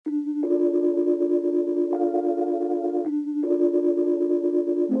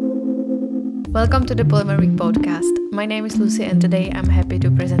Welcome to the Polymer Week podcast. My name is Lucy and today I'm happy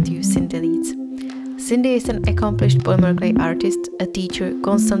to present to you Cindy Leeds. Cindy is an accomplished polymer clay artist, a teacher,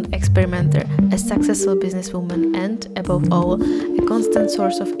 constant experimenter, a successful businesswoman and, above all, a constant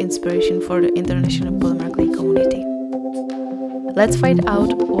source of inspiration for the international polymer clay community. Let's find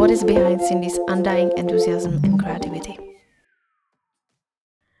out what is behind Cindy's undying enthusiasm and creativity.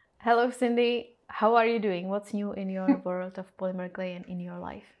 Hello Cindy, how are you doing? What's new in your world of polymer clay and in your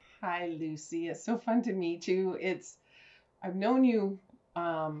life? Hi, Lucy. It's so fun to meet you. I've known you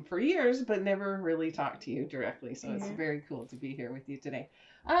for years, but never really talked to you directly. So it's very cool to be here with you today.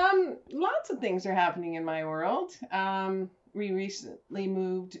 Lots of things are happening in my world. We recently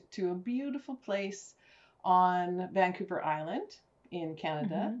moved to a beautiful place on Vancouver Island in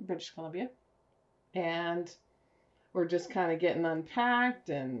Canada, British Columbia. And we're just kind of getting unpacked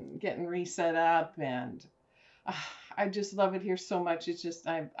and getting reset up and I just love it here so much. It's just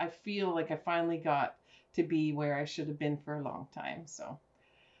I feel like I finally got to be where I should have been for a long time. So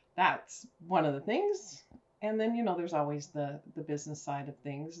that's one of the things. And then there's always the business side of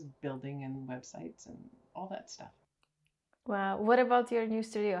things, building and websites and all that stuff. Wow. What about your new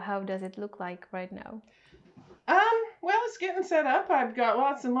studio? How does it look like right now? Well, it's getting set up. I've got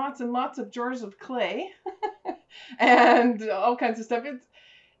lots and lots and lots of jars of clay and all kinds of stuff.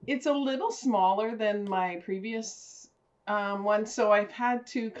 It's a little smaller than my previous one, so I've had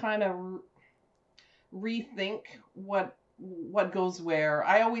to kind of rethink what goes where.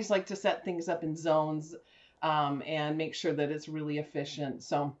 I always like to set things up in zones and make sure that it's really efficient.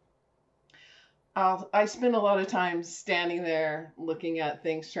 So I spend a lot of time standing there looking at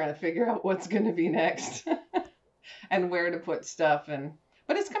things, trying to figure out what's going to be next and where to put stuff.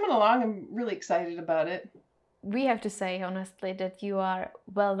 But it's coming along. I'm really excited about it. We have to say honestly that you are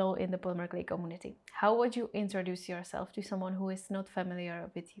well known in the polymer clay community. How would you introduce yourself to someone who is not familiar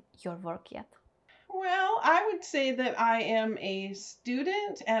with your work yet? Well, I would say that I am a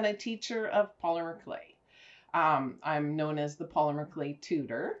student and a teacher of polymer clay. I'm known as the polymer clay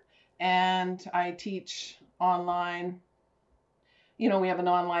tutor, and I teach online. We have an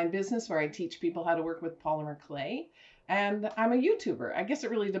online business where I teach people how to work with polymer clay, and I'm a YouTuber. I guess it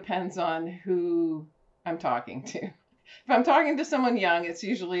really depends on who I'm talking to. If I'm talking to someone young, it's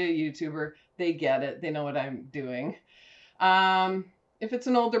usually a YouTuber. They get it. They know what I'm doing. If it's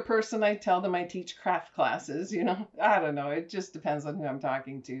an older person, I tell them I teach craft classes. I don't know. It just depends on who I'm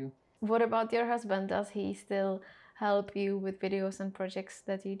talking to. What about your husband? Does he still help you with videos and projects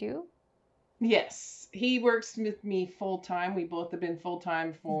that you do? Yes, he works with me full time. We both have been full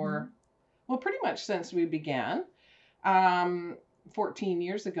time for, well, pretty much since we began. 14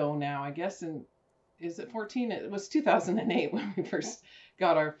 years ago now, I guess. And is it 14? It was 2008 when we first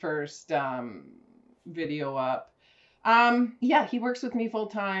got our first video up. Yeah, he works with me full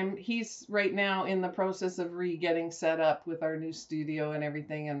time. He's right now in the process of getting set up with our new studio and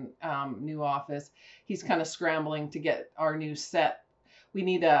everything and new office. He's kind of scrambling to get our new set. We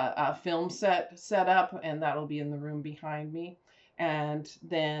need a film set up, and that'll be in the room behind me. And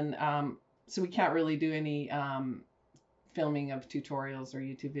then, so we can't really do any filming of tutorials or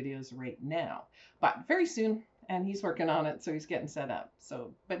YouTube videos right now, but very soon. And he's working on it, so he's getting set up.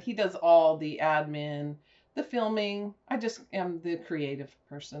 But he does all the admin, the filming. I just am the creative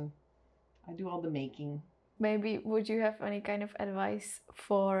person. I do all the making. Maybe would you have any kind of advice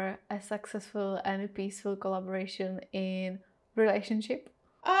for a successful and a peaceful collaboration in relationship?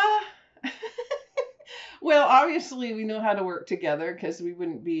 Well, obviously we know how to work together because we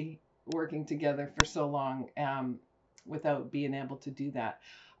wouldn't be working together for so long without being able to do that.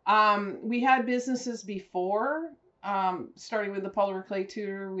 We had businesses before, starting with the polymer clay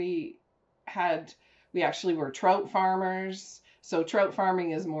tutor. We actually were trout farmers. So trout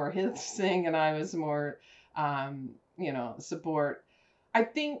farming is more his thing, and I was more, support. I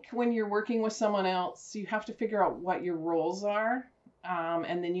think when you're working with someone else, you have to figure out what your roles are,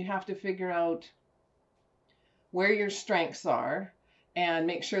 and then you have to figure out where your strengths are and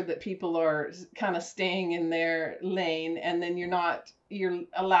make sure that people are kind of staying in their lane, and then you're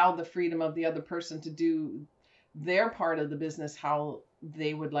allowed the freedom of the other person to do their part of the business how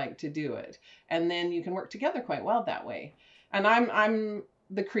they would like to do it, and then you can work together quite well that way. And I'm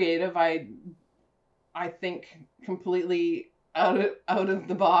the creative. I think completely out of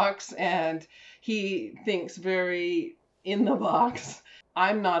the box, and he thinks very in the box.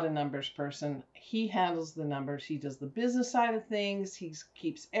 I'm not a numbers person. He handles the numbers. He does the business side of things. He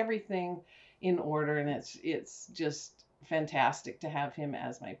keeps everything in order, and it's just fantastic to have him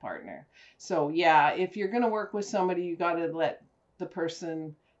as my partner. So yeah, if you're going to work with somebody, you got to let the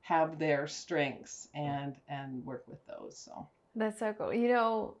person have their strengths and work with those. So That's so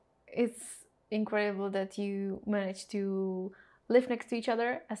cool. It's incredible that you managed to live next to each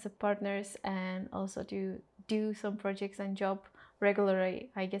other as a partners and also to do some projects and job regularly,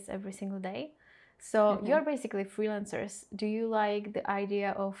 I guess, every single day. So you're basically freelancers. Do you like the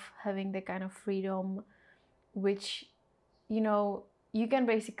idea of having the kind of freedom which, you can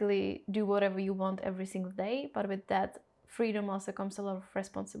basically do whatever you want every single day, but with that freedom also comes a lot of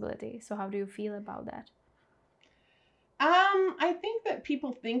responsibility. So how do you feel about that? I think that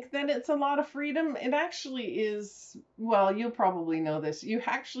people think that it's a lot of freedom. It actually is, well, you'll probably know this. You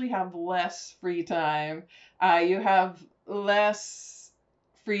actually have less free time. You have less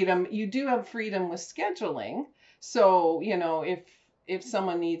freedom. You do have freedom with scheduling. So, if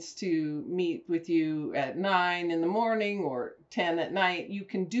someone needs to meet with you at 9 in the morning or 10 at night, you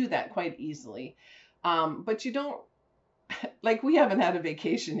can do that quite easily. But you don't, like, we haven't had a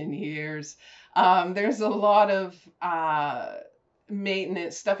vacation in years. There's a lot of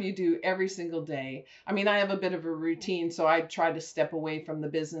maintenance stuff you do every single day. I mean, I have a bit of a routine, so I try to step away from the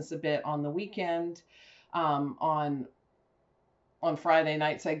business a bit on the weekend. On Friday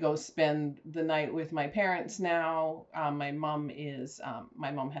nights, I go spend the night with my parents now. My mom has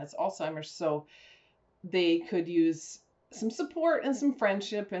Alzheimer's, so they could use some support and some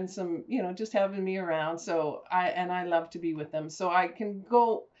friendship and some, just having me around. So I love to be with them. So I can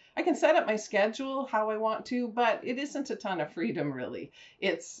set up my schedule how I want to, but it isn't a ton of freedom really.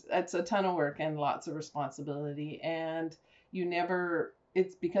 It's a ton of work and lots of responsibility, and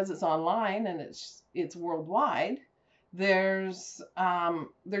it's because it's online and it's worldwide. There's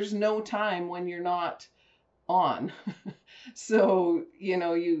no time when you're not on. So,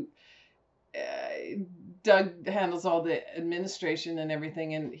 Doug handles all the administration and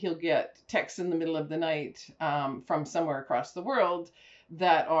everything, and he'll get texts in the middle of the night from somewhere across the world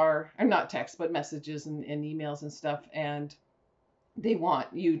that are not texts, but messages and emails and stuff. And they want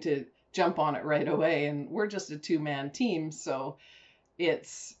you to jump on it right away. And we're just a 2-man team. So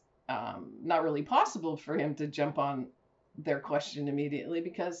it's not really possible for him to jump on their question immediately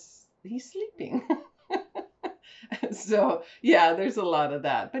because he's sleeping. So yeah, there's a lot of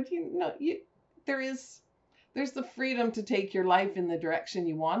that. But there's the freedom to take your life in the direction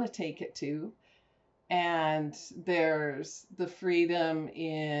you want to take it to. And there's the freedom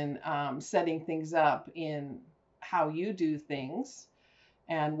in setting things up in how you do things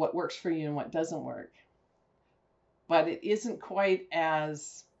and what works for you and what doesn't work. But it isn't quite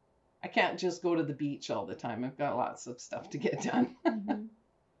as, I can't just go to the beach all the time. I've got lots of stuff to get done. Mm-hmm.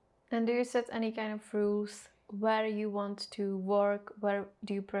 And do you set any kind of rules where you want to work? Where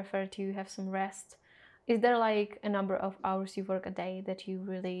do you prefer to have some rest? Is there like a number of hours you work a day that you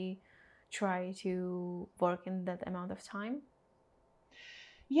really try to work in that amount of time?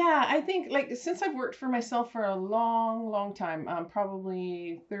 Yeah, I think like since I've worked for myself for a long, long time,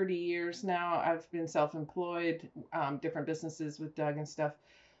 probably 30 years now, I've been self-employed, different businesses with Doug and stuff.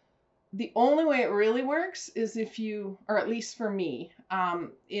 The only way it really works is if you, or at least for me,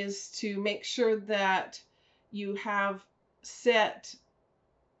 is to make sure that you have set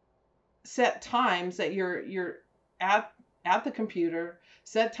times that you're at the computer,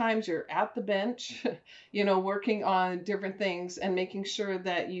 set times you're at the bench, working on different things and making sure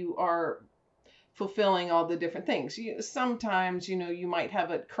that you are fulfilling all the different things. Sometimes, you might have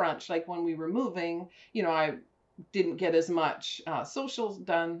a crunch, like when we were moving, I didn't get as much social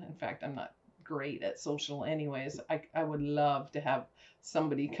done. In fact, I'm not great at social anyways. I would love to have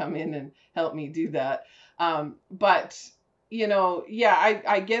somebody come in and help me do that. But, yeah,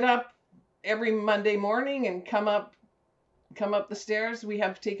 I get up every Monday morning and come up the stairs. We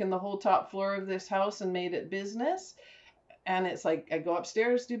have taken the whole top floor of this house and made it business. And it's like I go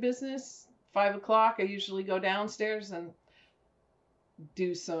upstairs, do business. 5 o'clock, I usually go downstairs and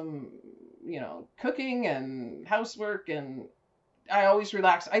do some, cooking and housework. And I always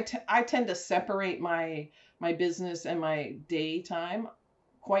relax. I tend to separate my business and my daytime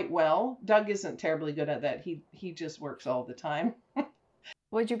quite well. Doug isn't terribly good at that. He just works all the time.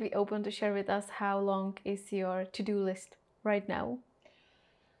 Would you be open to share with us how long is your to-do list right now?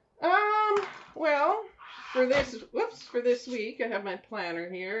 Well, for this week, I have my planner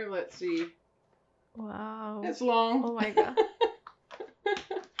here. Let's see. Wow. It's long. Oh my God.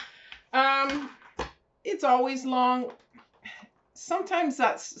 It's always long. Sometimes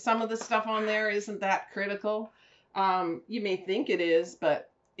some of the stuff on there isn't that critical. You may think it is, but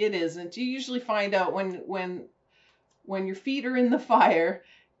it isn't. You usually find out when your feet are in the fire,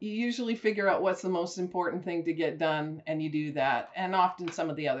 you usually figure out what's the most important thing to get done, and you do that. And often some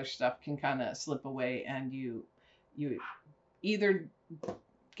of the other stuff can kind of slip away, and you either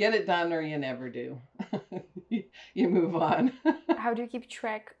get it done or you never do. You move on. how do you keep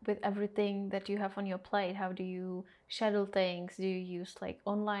track with everything that you have on your plate? How do you schedule things? Do you use like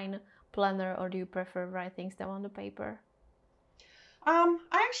online planner, or do you prefer write things down on the paper? I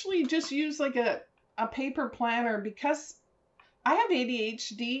actually just use like a paper planner because I have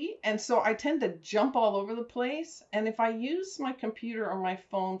ADHD, and so I tend to jump all over the place. And if I use my computer or my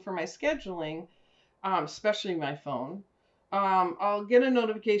phone for my scheduling, especially my phone, I'll get a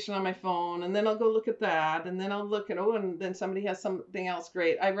notification on my phone, and then I'll go look at that, and then I'll look at, oh, and then somebody has something else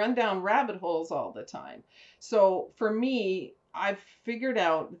great. I run down rabbit holes all the time. So for me, I've figured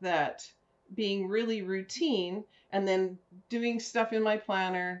out that being really routine and then doing stuff in my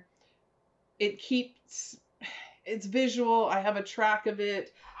planner, it keeps it's visual. I have a track of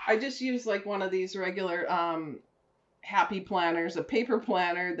it. I just use like one of these regular happy planners, a paper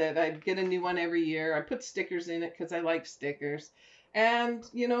planner that I get a new one every year. I put stickers in it because I like stickers. And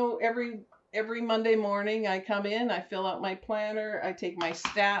every Monday morning I come in, I fill out my planner, I take my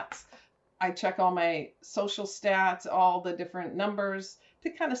stats, I check all my social stats, all the different numbers to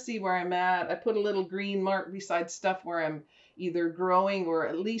kind of see where I'm at. I put a little green mark beside stuff where I'm either growing or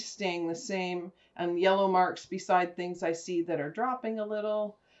at least staying the same, and yellow marks beside things I see that are dropping a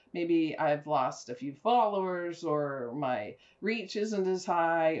little. Maybe I've lost a few followers, or my reach isn't as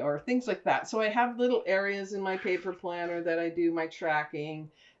high, or things like that. So I have little areas in my paper planner that I do my tracking.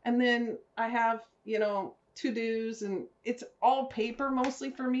 And then I have, to-dos, and it's all paper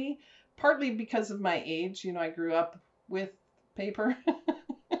mostly for me, partly because of my age. I grew up with paper.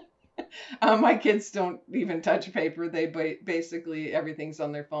 My kids don't even touch paper. They basically everything's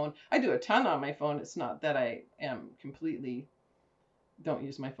on their phone. I do a ton on my phone. It's not that I am completely don't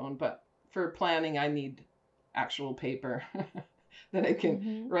use my phone, but for planning, I need actual paper that I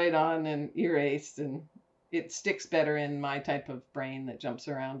can write on and erase, and it sticks better in my type of brain that jumps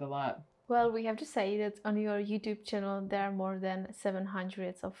around a lot. Well, we have to say that on your YouTube channel, there are more than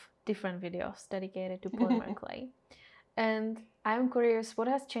 700 of different videos dedicated to polymer clay. And I'm curious, what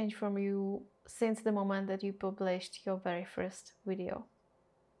has changed from you since the moment that you published your very first video?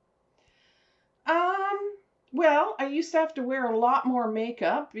 Well, I used to have to wear a lot more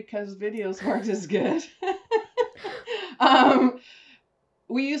makeup because videos weren't as good.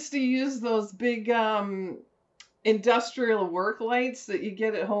 We used to use those big industrial work lights that you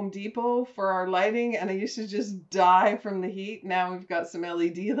get at Home Depot for our lighting, and I used to just die from the heat. Now we've got some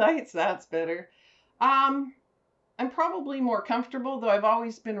LED lights. That's better. I'm probably more comfortable, though I've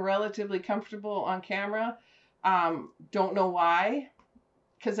always been relatively comfortable on camera. Don't know why,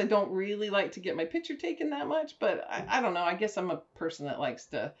 because I don't really like to get my picture taken that much, but I don't know. I guess I'm a person that likes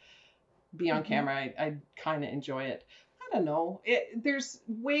to be on camera. I kind of enjoy it. I don't know. There's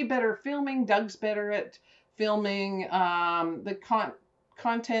way better filming. Doug's better at filming. The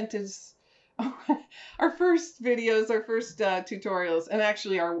content is our first videos, our first tutorials, and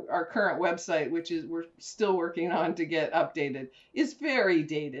actually our current website, which is we're still working on to get updated, is very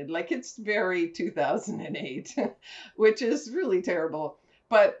dated. Like it's very 2008, which is really terrible.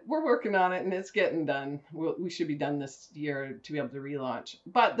 But we're working on it, and it's getting done. We should be done this year to be able to relaunch.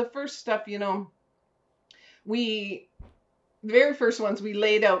 But the first stuff, the very first ones, we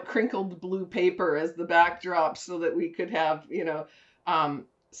laid out crinkled blue paper as the backdrop so that we could have,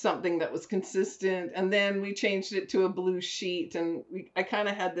 something that was consistent. And then we changed it to a blue sheet, and I kind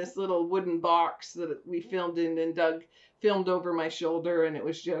of had this little wooden box that we filmed in, and Doug filmed over my shoulder, and it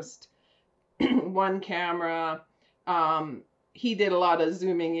was just one camera. He did a lot of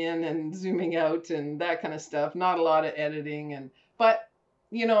zooming in and zooming out and that kind of stuff. Not a lot of editing, but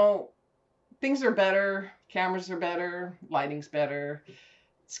things are better. Cameras are better. Lighting's better.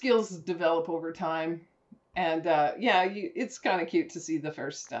 Skills develop over time, and it's kind of cute to see the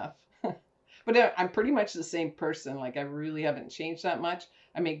first stuff. But I'm pretty much the same person. Like I really haven't changed that much.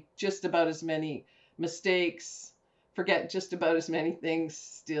 I make just about as many mistakes, forget just about as many things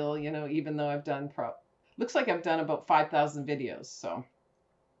still. Even though I've done looks like I've done about 5,000 videos. So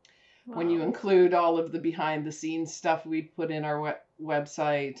wow. When you include all of the behind the scenes stuff we put in our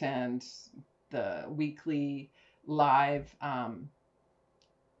website and the weekly live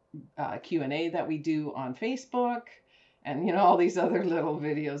Q&A that we do on Facebook and, all these other little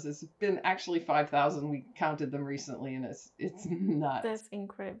videos, it's been actually 5,000. We counted them recently, and it's nuts. That's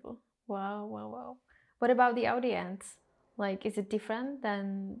incredible. Wow. What about the audience? Like, is it different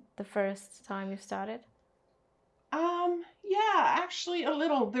than the first time you started? Yeah, actually a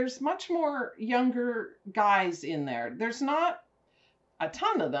little. There's much more younger guys in there. There's not a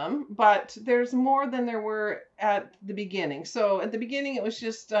ton of them, but there's more than there were at the beginning. So at the beginning, it was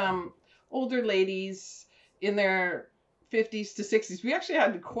just older ladies in their 50s to 60s. We actually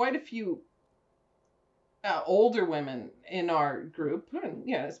had quite a few older women in our group. And,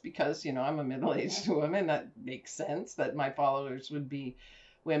 it's because, I'm a middle-aged woman. That makes sense that my followers would be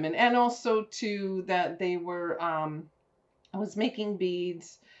women. And also, too, that they were, I was making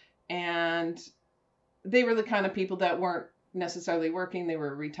beads, and they were the kind of people that weren't necessarily working. They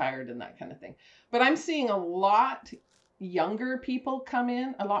were retired and that kind of thing. But I'm seeing a lot younger people come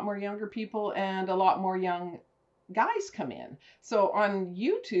in, a lot more younger people, and a lot more young guys come in. So on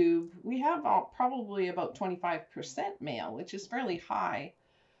YouTube, we have probably about 25% male, which is fairly high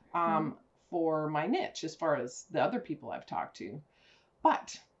for my niche as far as the other people I've talked to.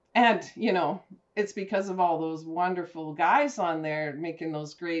 But, and, it's because of all those wonderful guys on there making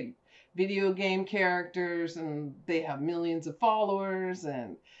those great video game characters, and they have millions of followers,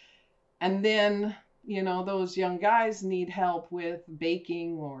 and then those young guys need help with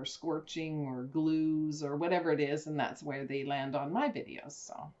baking or scorching or glues or whatever it is, and that's where they land on my videos.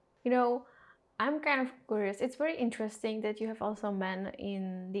 So I'm kind of curious. It's very interesting that you have also men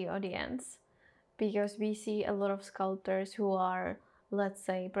in the audience, because we see a lot of sculptors who are, let's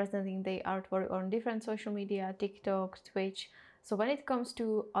say, presenting their artwork on different social media, TikTok, Twitch. So when it comes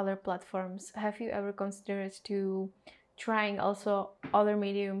to other platforms, have you ever considered to trying also other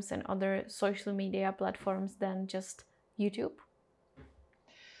mediums and other social media platforms than just YouTube?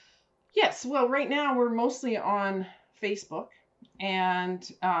 Yes, well, right now we're mostly on Facebook, and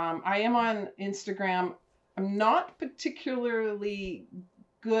I am on Instagram. I'm not particularly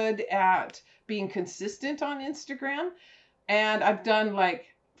good at being consistent on Instagram, and I've done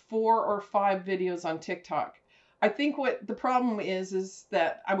like 4 or 5 videos on TikTok. I think what the problem is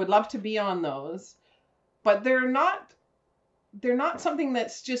that I would love to be on those, but they're not something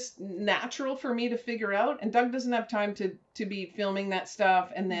that's just natural for me to figure out. And Doug doesn't have time to be filming that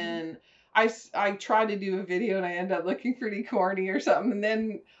stuff. And then I try to do a video and I end up looking pretty corny or something. And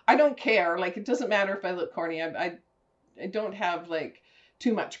then I don't care. Like, it doesn't matter if I look corny. I don't have like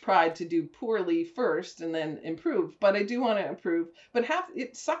too much pride to do poorly first and then improve, but I do want to improve. But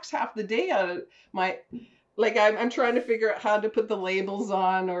it sucks half the day out of my, like, I'm trying to figure out how to put the labels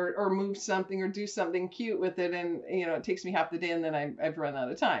on or move something or do something cute with it. And, it takes me half the day, and then I've run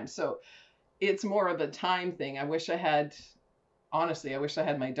out of time. So it's more of a time thing. Honestly, I wish I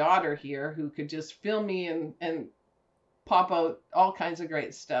had my daughter here who could just film me and pop out all kinds of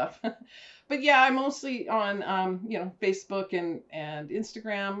great stuff. But yeah, I'm mostly on, Facebook and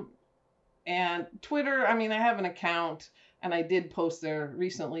Instagram and Twitter. I mean, I have an account and I did post there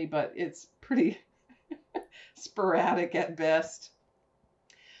recently, but it's pretty sporadic at best.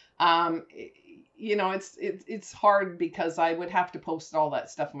 It's hard because I would have to post all that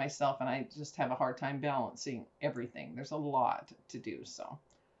stuff myself, and I just have a hard time balancing everything. There's a lot to do,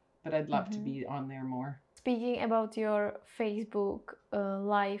 but I'd love to be on there more. Speaking about your Facebook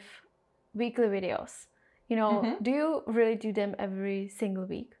live weekly videos, do you really do them every single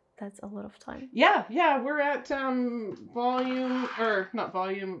week? That's a lot of time. Yeah, we're at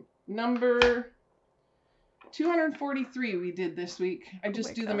number 243 we did this week. I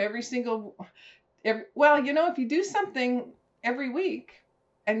just do them if you do something every week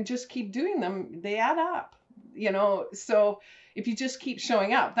and just keep doing them, they add up, so if you just keep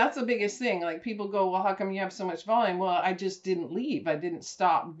showing up, that's the biggest thing. Like, people go, well, how come you have so much volume? Well, I just didn't leave. I didn't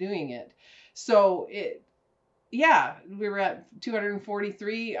stop doing it. So we were at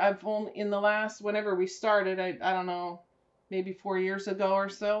 243. I've only, in the last, whenever we started, I don't know, maybe 4 years ago or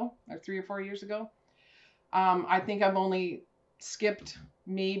so, or 3 or 4 years ago. I think I've only skipped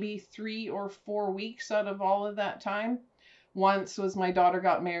maybe 3 or 4 weeks out of all of that time. Once was my daughter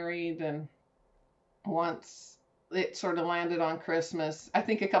got married, and once it sort of landed on Christmas. I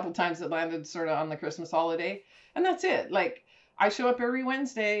think a couple times it landed sort of on the Christmas holiday, and that's it. Like, I show up every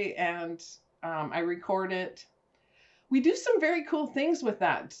Wednesday and I record it. We do some very cool things with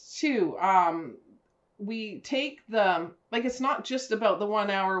that too. We take it's not just about the 1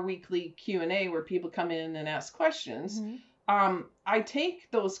 hour weekly Q&A where people come in and ask questions. I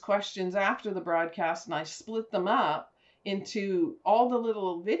take those questions after the broadcast and I split them up into all the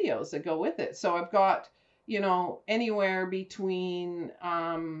little videos that go with it. So I've got, anywhere between,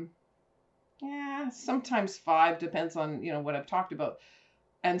 sometimes 5, depends on, what I've talked about,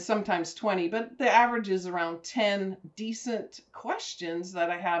 and sometimes 20, but the average is around 10 decent questions that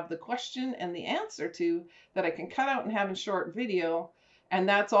I have the question and the answer to that I can cut out and have in short video. And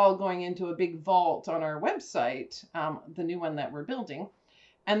that's all going into a big vault on our website, the new one that we're building.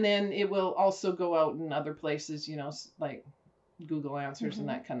 And then it will also go out in other places, like Google Answers and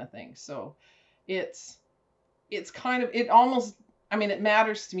that kind of thing. So it's kind of, it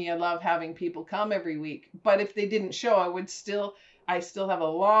matters to me. I love having people come every week, but if they didn't show, I would still, I still have a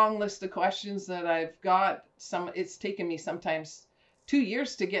long list of questions that I've got. It's taken me sometimes 2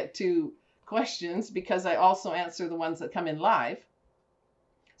 years to get to questions because I also answer the ones that come in live.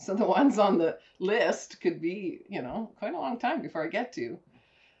 So the ones on the list could be, quite a long time before I get to.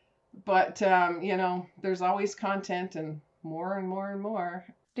 But, there's always content and more and more and more.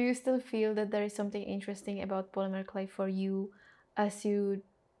 Do you still feel that there is something interesting about polymer clay for you as you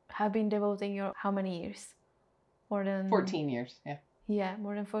have been devoting your how many years? More than 14 years, yeah. Yeah,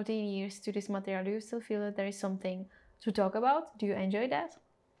 more than 14 years to this material. Do you still feel that there is something to talk about? Do you enjoy that?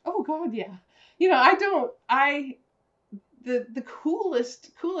 Oh God, yeah. The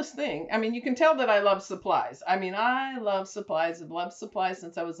coolest thing. I mean, you can tell that I love supplies. I mean, I love supplies. I've loved supplies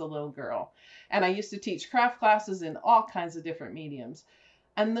since I was a little girl. And I used to teach craft classes in all kinds of different mediums.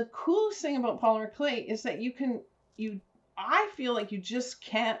 And the coolest thing about polymer clay is that I feel like you just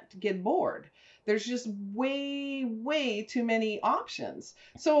can't get bored. There's just way too many options.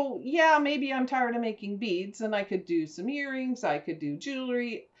 So yeah, maybe I'm tired of making beads and I could do some earrings, I could do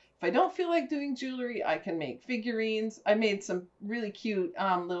jewelry. If I don't feel like doing jewelry, I can make figurines. I made some really cute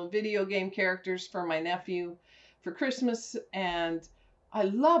little video game characters for my nephew for Christmas, and I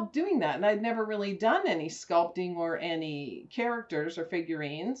love doing that. And I'd never really done any sculpting or any characters or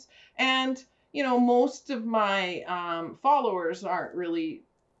figurines. And, most of my followers aren't really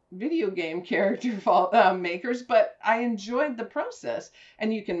video game character makers, but I enjoyed the process.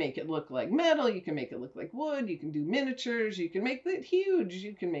 And you can make it look like metal, you can make it look like wood, you can do miniatures, you can make it huge,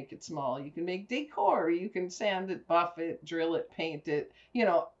 you can make it small, you can make decor, you can sand it, buff it, drill it, paint it,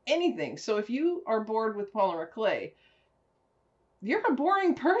 anything. So if you are bored with polymer clay, you're a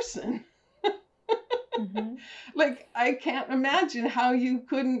boring person. Mm-hmm. Like, I can't imagine how you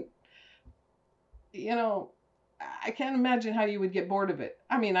couldn't, I can't imagine how you would get bored of it.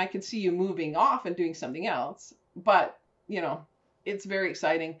 I mean, I could see you moving off and doing something else, but, it's very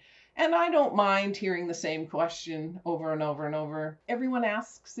exciting. And I don't mind hearing the same question over and over and over. Everyone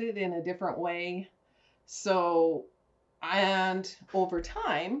asks it in a different way. So, and over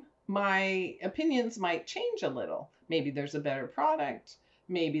time, my opinions might change a little. Maybe there's a better product.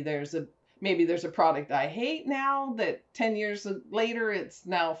 Maybe there's a product I hate now that 10 years later it's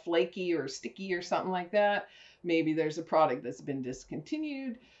now flaky or sticky or something like that. Maybe there's a product that's been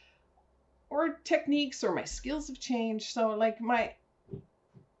discontinued, or techniques or my skills have changed. So like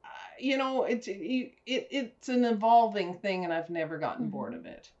it's an evolving thing, and I've never gotten bored of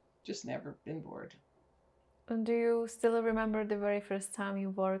it. Just never been bored. And do you still remember the very first time you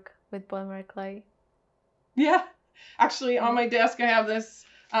worked with polymer clay? Yeah, actually on my desk I have this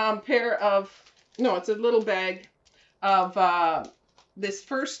it's a little bag of this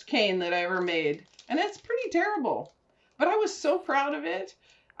first cane that I ever made. And it's pretty terrible, but I was so proud of it.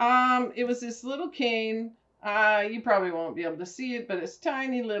 It was this little cane. You probably won't be able to see it, but it's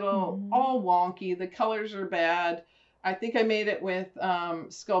tiny little, all wonky. The colors are bad. I think I made it with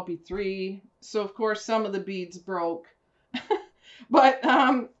Sculpey 3. So, of course, some of the beads broke. But,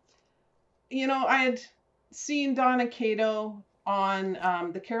 I had seen Donna Cato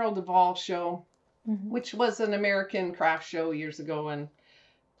on the Carol Duvall show, which was an American craft show years ago.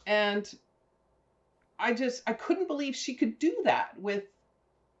 And I couldn't believe she could do that with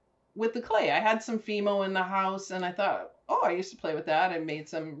the clay. I had some Fimo in the house, and I thought, I used to play with that. I made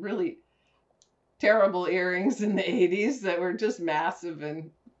some really terrible earrings in the 80s that were just massive, and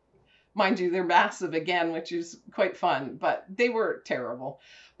mind you, they're massive again, which is quite fun, but they were terrible.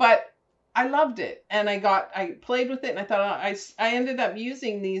 But I loved it, and I played with it, and I thought I ended up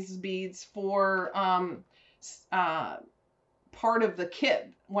using these beads for part of the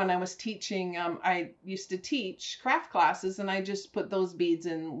kit when I was teaching. I used to teach craft classes, and I just put those beads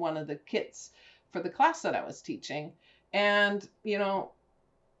in one of the kits for the class that I was teaching. And,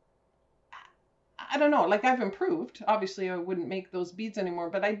 I don't know, like, I've improved. Obviously, I wouldn't make those beads anymore,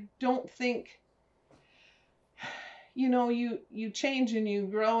 but I don't think, you change and you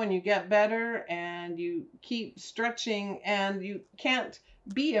grow and you get better and you keep stretching, and you can't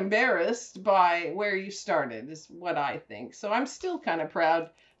be embarrassed by where you started, is what I think. So I'm still kind of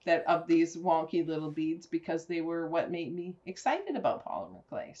proud of these wonky little beads, because they were what made me excited about polymer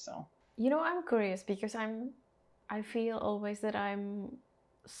clay. So, I'm curious because I feel always that I'm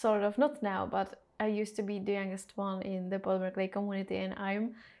sort of, not now, but I used to be the youngest one in the polymer clay community, and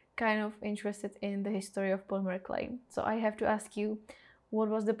I'm kind of interested in the history of polymer clay. So I have to ask you, what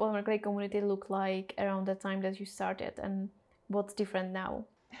was the polymer clay community look like around the time that you started, and what's different now?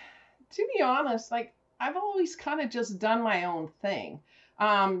 To be honest, like, I've always kind of just done my own thing.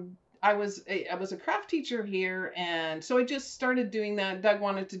 I was a craft teacher here, and so I just started doing that. Doug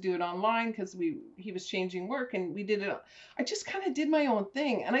wanted to do it online because he was changing work, and we did it. I just kind of did my own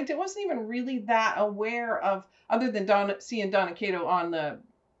thing, and I wasn't even really that aware of, other than seeing Donna Cato on the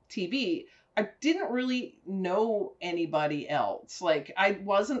TV. I didn't really know anybody else. Like, I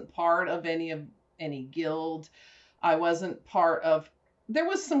wasn't part of any guild. I wasn't part of, there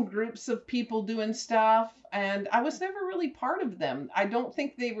was some groups of people doing stuff, and I was never really part of them. I don't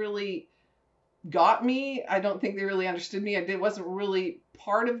think they really got me. I don't think they really understood me. Wasn't really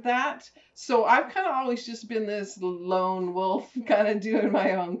part of that. So I've kind of always just been this lone wolf kind of doing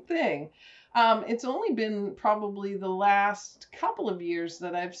my own thing. It's only been probably the last couple of years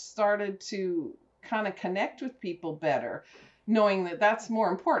that I've started to kind of connect with people better, knowing that that's more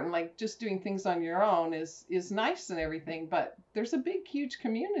important. Like, just doing things on your own is nice and everything, but there's a big, huge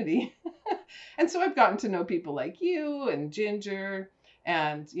community. And so I've gotten to know people like you and Ginger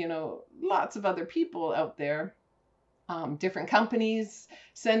and, lots of other people out there. Different companies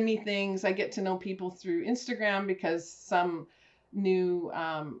send me things. I get to know people through Instagram because some new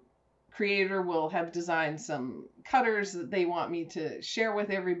creator will have designed some cutters that they want me to share with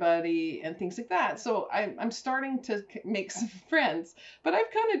everybody and things like that. So I'm starting to make some friends, but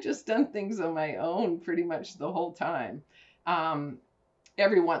I've kind of just done things on my own pretty much the whole time.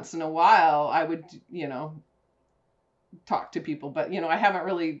 Every once in a while I would, talk to people, but I haven't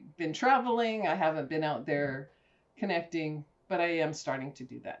really been traveling. I haven't been out there connecting, but I am starting to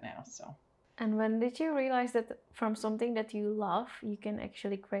do that now. So. And when did you realize that from something that you love, you can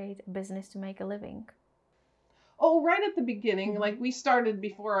actually create a business to make a living? Oh, right at the beginning. Like, we started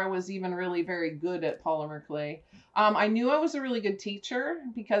before I was even really very good at polymer clay. I knew I was a really good teacher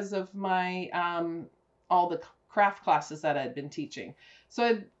because of my all the craft classes that I'd been teaching.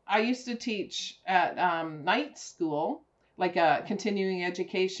 So I used to teach at night school, like a continuing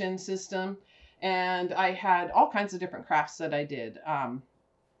education system, and I had all kinds of different crafts that I did.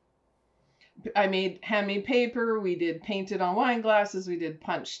 I made handmade paper. We did painted on wine glasses. We did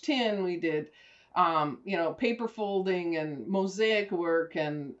punch tin. We did, paper folding and mosaic work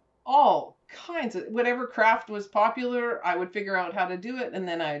and all kinds of whatever craft was popular. I would figure out how to do it, and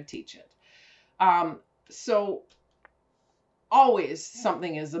then I would teach it. So always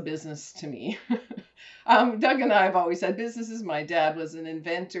something is a business to me. Doug and I have always had businesses. My dad was an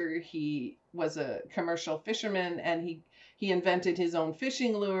inventor. He was a commercial fisherman, and he invented his own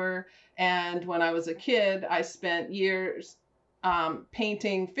fishing lure. And when I was a kid, I spent years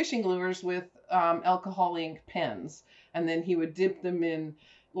painting fishing lures with alcohol ink pens. And then he would dip them in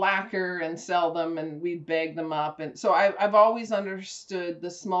lacquer and sell them, and we'd bag them up. And so I've always understood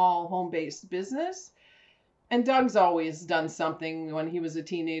the small home-based business. And Doug's always done something. When he was a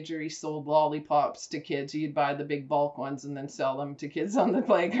teenager, he sold lollipops to kids. He'd buy the big bulk ones and then sell them to kids on the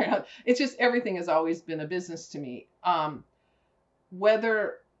playground. It's just, everything has always been a business to me.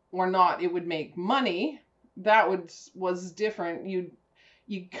 Whether or not it would make money, that was different. You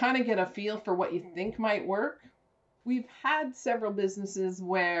kind of get a feel for what you think might work. We've had several businesses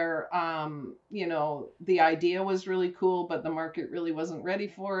where, the idea was really cool, but the market really wasn't ready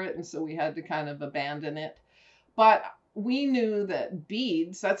for it. And so we had to kind of abandon it. But we knew that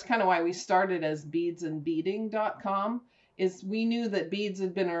beads, that's kind of why we started as beadsandbeading.com, is we knew that beads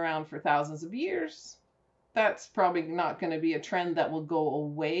had been around for thousands of years. That's probably not going to be a trend that will go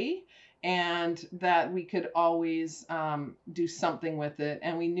away, and that we could always do something with it.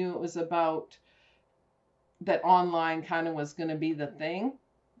 And we knew it was about that online kind of was going to be the thing,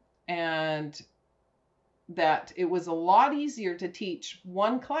 and that it was a lot easier to teach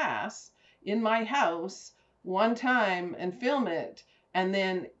one class in my house one time and film it and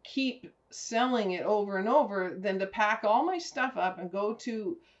then keep selling it over and over than to pack all my stuff up and go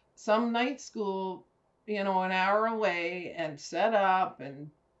to some night school, an hour away, and set up and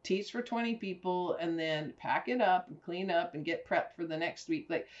teach for 20 people and then pack it up and clean up and get prepped for the next week.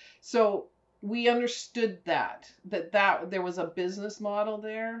 So we understood that there was a business model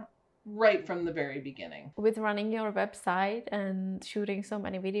there right from the very beginning. With running your website and shooting so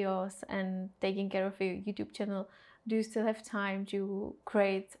many videos and taking care of your YouTube channel, do you still have time to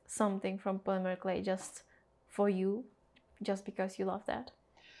create something from polymer clay just for you, just because you love that?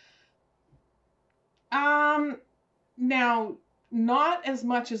 Now, not as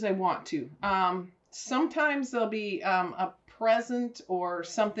much as I want to. Sometimes there'll be a present or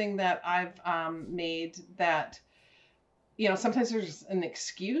something that I've made that, sometimes there's an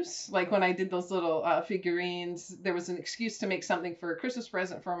excuse. Like when I did those little figurines, there was an excuse to make something for a Christmas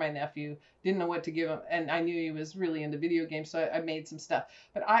present for my nephew. Didn't know what to give him, and I knew he was really into video games, so I made some stuff.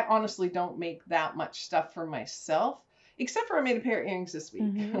 But I honestly don't make that much stuff for myself. except for I made a pair of earrings this week.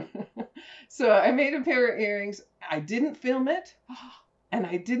 Mm-hmm. So I made a pair of earrings. I didn't film it. And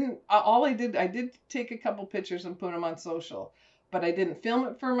I didn't, all I did take a couple pictures and put them on social, but I didn't film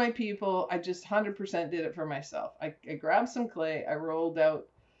it for my people. I just 100% did it for myself. I grabbed some clay. I rolled out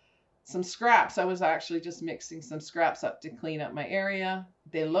some scraps. I was actually just mixing some scraps up to clean up my area.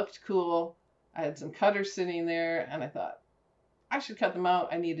 They looked cool. I had some cutters sitting there and I thought, I should cut them out.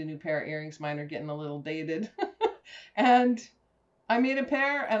 I need a new pair of earrings. Mine are getting a little dated. And I made a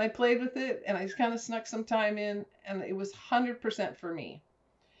pair and I played with it and I just kind of snuck some time in and it was 100% for me.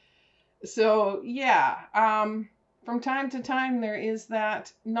 So yeah, from time to time there is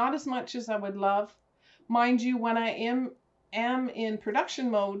that, not as much as I would love. Mind you, when I am in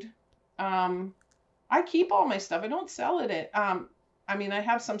production mode, I keep all my stuff. I don't sell it. I mean, I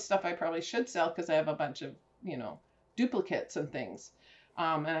have some stuff I probably should sell because I have a bunch of, duplicates and things.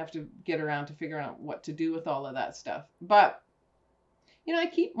 And I have to get around to figure out what to do with all of that stuff. But I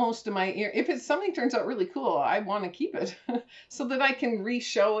keep most of my if it's something turns out really cool, I want to keep it so that I can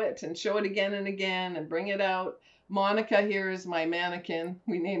re-show it and show it again and again and bring it out. Monica here is my mannequin.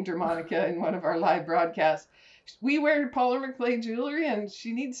 We named her Monica in one of our live broadcasts. We wear polymer clay jewelry and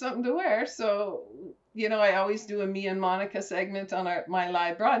she needs something to wear. So, I always do a me and Monica segment on my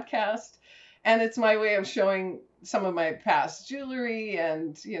live broadcast. And it's my way of showing some of my past jewelry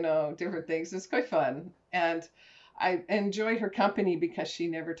and, different things. It's quite fun. And I enjoy her company because she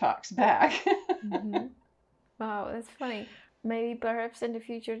never talks back. Mm-hmm. Wow, that's funny. Maybe perhaps in the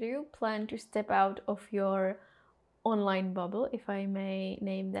future, do you plan to step out of your online bubble, if I may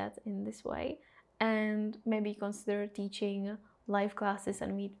name that in this way, and maybe consider teaching live classes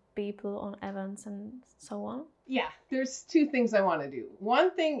and meet people on events and so on? Yeah, there's two things I want to do.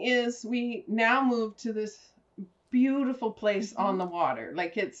 One thing is we now moved to this beautiful place on the water.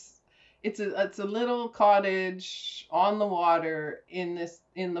 Like it's a little cottage on the water in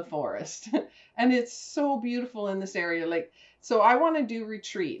the forest. And it's so beautiful in this area. So I want to do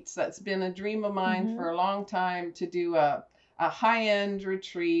retreats. That's been a dream of mine for a long time, to do a high-end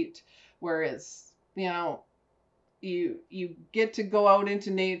retreat where it's, you get to go out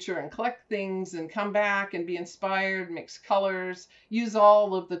into nature and collect things and come back and be inspired, mix colors, use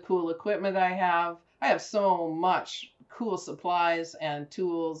all of the cool equipment I have. I have so much cool supplies and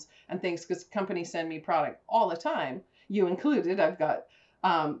tools and things because companies send me product all the time, you included. I've got,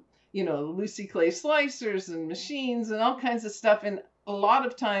 Lucy Clay slicers and machines and all kinds of stuff. And a lot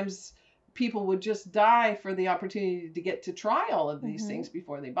of times people would just die for the opportunity to get to try all of these things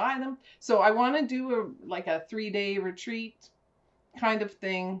before they buy them. So I want to do a 3-day retreat kind of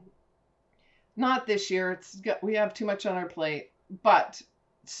thing. Not this year. We have too much on our plate, but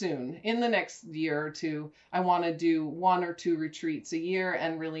soon, in the next year or two, I want to do 1 or 2 retreats a year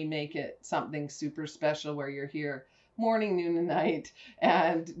and really make it something super special where you're here morning, noon, and night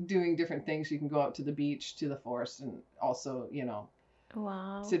and doing different things. You can go out to the beach, to the forest, and also,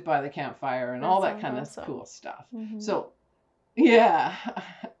 wow, sit by the campfire and all that kind of cool stuff. So, yeah,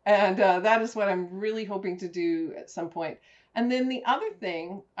 and that is what I'm really hoping to do at some point. And then the other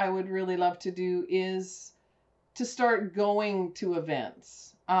thing I would really love to do is to start going to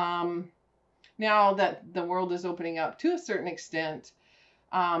events. Now that the world is opening up to a certain extent,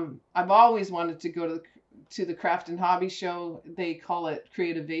 I've always wanted to go to the Craft and Hobby Show. They call it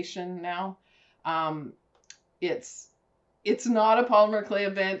Creativation now. It's not a polymer clay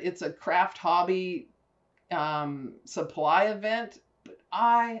event. It's a craft hobby supply event. But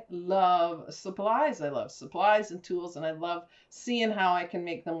I love supplies. I love supplies and tools, and I love seeing how I can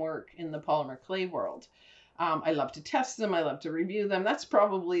make them work in the polymer clay world. I love to test them. I love to review them. That's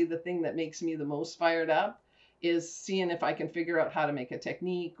probably the thing that makes me the most fired up, is seeing if I can figure out how to make a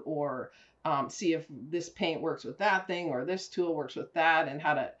technique, or see if this paint works with that thing, or this tool works with that, and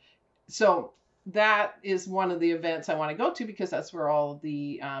how to. So that is one of the events I want to go to because that's where all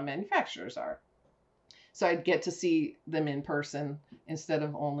the manufacturers are. So I'd get to see them in person instead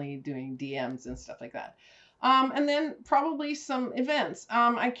of only doing DMs and stuff like that. And then probably some events.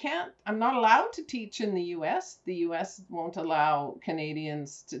 I'm not allowed to teach in the US. The US won't allow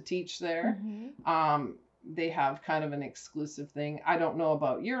Canadians to teach there. They have kind of an exclusive thing. I don't know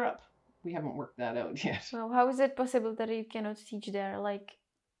about Europe. We haven't worked that out yet. Well, how is it possible that you cannot teach there? Like,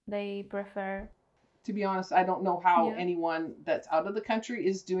 they prefer... To be honest, I don't know how anyone that's out of the country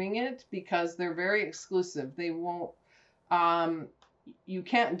is doing it, because they're very exclusive. They won't, you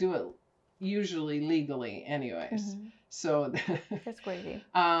can't do it usually legally anyways. So that's crazy.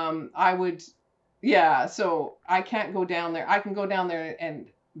 So I can't go down there. I can go down there and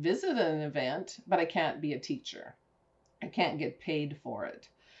visit an event, but I can't be a teacher. I can't get paid for it.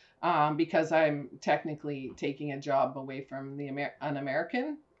 because I'm technically taking a job away from an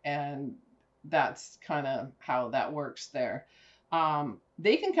American, and that's kind of how that works there.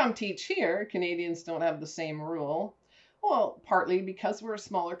 They can come teach here. Canadians don't have the same rule. Well, partly because we're a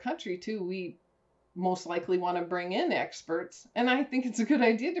smaller country too. We most likely want to bring in experts, and I think it's a good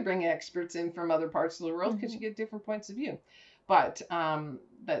idea to bring experts in from other parts of the world because you get different points of view. But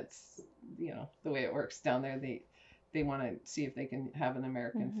that's the way it works down there. They want to see if they can have an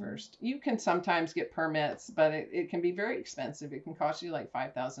American first. You can sometimes get permits, but it can be very expensive. It can cost you like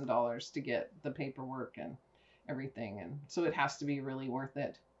 $5,000 to get the paperwork and everything, and so it has to be really worth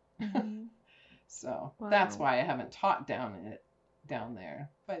it. So that's why I haven't taught down there.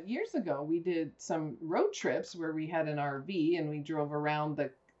 But years ago, we did some road trips where we had an RV and we drove around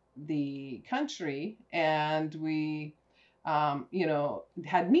the country, and we had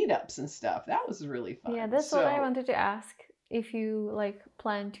meetups and stuff. That was really fun. Yeah, that's what I wanted to ask. If you like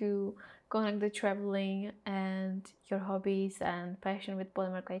plan to connect the traveling and your hobbies and passion with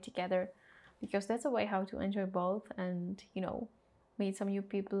polymer clay together, because that's a way how to enjoy both and meet some new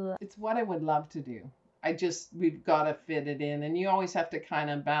people. It's what I would love to do. We've got to fit it in, and you always have to kind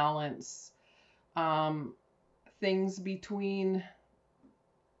of balance things between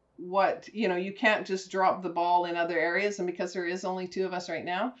what, you can't just drop the ball in other areas. And because there is only 2 of us right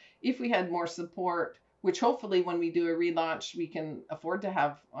now, if we had more support, which hopefully when we do a relaunch, we can afford to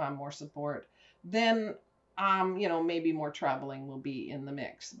have more support, then, maybe more traveling will be in the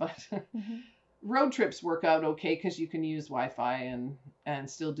mix. But road trips work out okay because you can use Wi-Fi and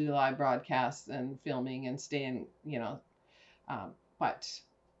still do live broadcasts and filming and stay in, but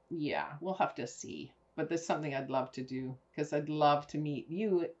yeah, we'll have to see. But that's something I'd love to do because I'd love to meet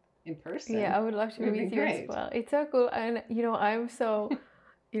you in person. Yeah, I would love to meet you as well. It's so cool. And, I'm so,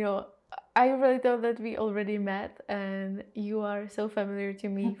 I really thought that we already met, and you are so familiar to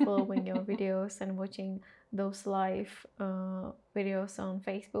me following your videos and watching those live videos on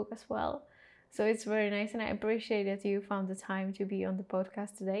Facebook as well. So it's very nice, and I appreciate that you found the time to be on the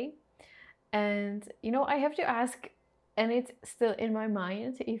podcast today. And, I have to ask, and it's still in my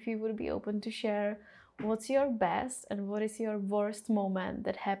mind, if you would be open to share what's your best and what is your worst moment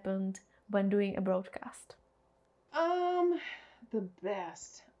that happened when doing a broadcast? The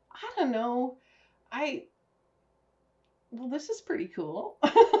best. I don't know. Well, this is pretty cool.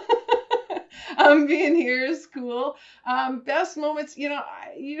 Being here is cool. Best moments,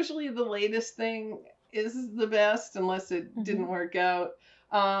 usually the latest thing is the best unless it didn't work out.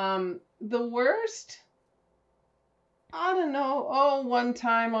 The worst, I don't know. Oh, one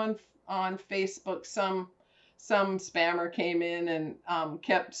time on Facebook, some spammer came in and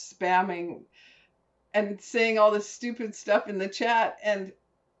kept spamming and saying all this stupid stuff in the chat, and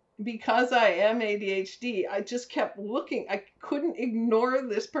because I am ADHD, I just kept looking. I couldn't ignore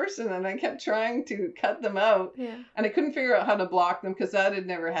this person, and I kept trying to cut them out. Yeah. And I couldn't figure out how to block them because that had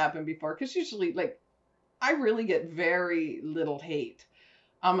never happened before. Because usually, I really get very little hate.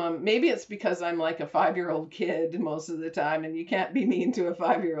 Maybe it's because I'm like a 5-year-old kid most of the time, and you can't be mean to a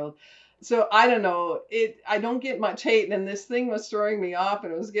 5-year-old. So I don't know. I don't get much hate, and this thing was throwing me off,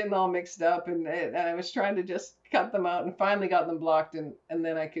 and it was getting all mixed up, and I was trying to just cut them out, and finally got them blocked, and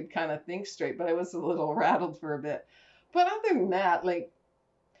then I could kind of think straight. But I was a little rattled for a bit. But other than that,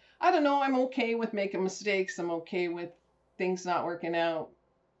 I don't know. I'm okay with making mistakes. I'm okay with things not working out,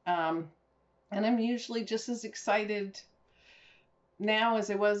 and I'm usually just as excited now as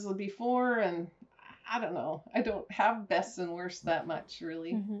I was before. And I don't know. I don't have best and worst that much,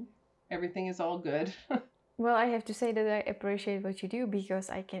 really. Everything is all good. Well, I have to say that I appreciate what you do, because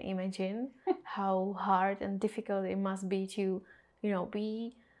I can imagine how hard and difficult it must be to,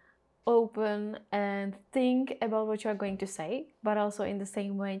 be open and think about what you're going to say, but also in the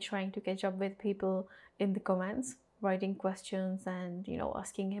same way trying to catch up with people in the comments, writing questions and,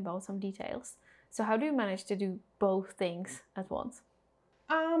 asking about some details. So how do you manage to do both things at once?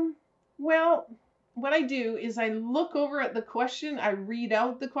 Well, what I do is I look over at the question, I read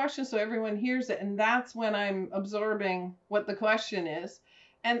out the question so everyone hears it, and that's when I'm absorbing what the question is.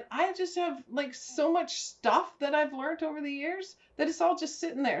 And I just have so much stuff that I've learned over the years that it's all just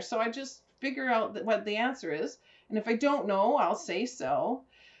sitting there. So I just figure out what the answer is. And if I don't know, I'll say so.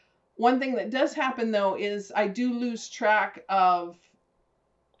 One thing that does happen though is I do lose track of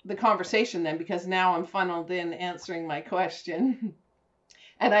the conversation then, because now I'm funneled in answering my question.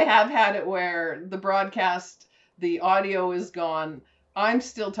 And I have had it where the broadcast, the audio is gone. I'm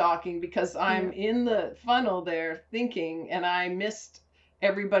still talking because I'm in the funnel there thinking, and I missed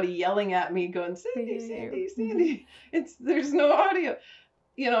everybody yelling at me going, Sandy. There's no audio.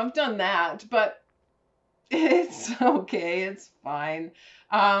 I've done that, but It's okay. It's fine.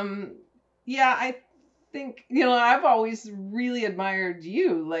 Um, yeah, I think, I've always really admired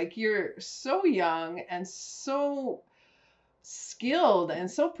you. Like, you're so young and so skilled and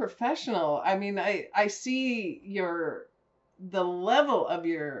so professional. I mean, I see the level of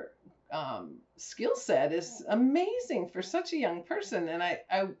your skill set is amazing for such a young person. And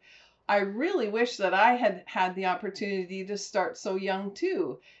I really wish that I had had the opportunity to start so young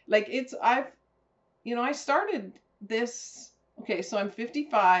too. Like, I started this, okay, so I'm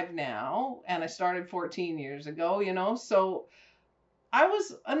 55 now, and I started 14 years ago, so I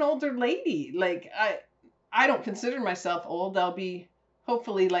was an older lady. Like, I don't consider myself old. I'll be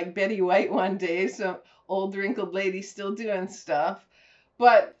hopefully like Betty White one day, so old wrinkled lady still doing stuff.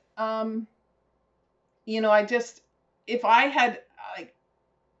 But I just, if I had, like,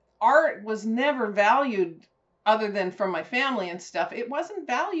 art was never valued other than from my family and stuff. It wasn't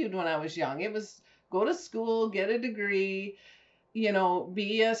valued when I was young. It was go to school, get a degree,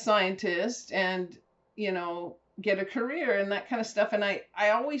 be a scientist, and, get a career and that kind of stuff. And I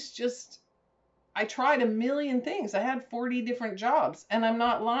always just, I tried a million things. I had 40 different jobs, and I'm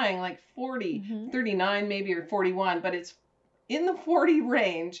not lying, like 40, 39 maybe, or 41, but it's in the 40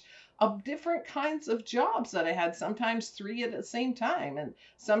 range of different kinds of jobs that I had, sometimes three at the same time, and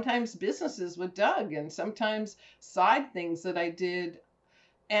sometimes businesses with Doug, and sometimes side things that I did.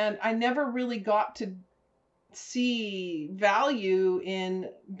 And I never really got to see value in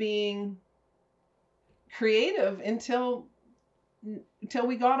being creative until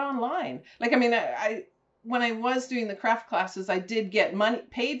we got online. Like, I mean, I when I was doing the craft classes, I did get money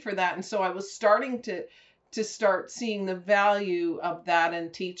paid for that, and so I was starting to start seeing the value of that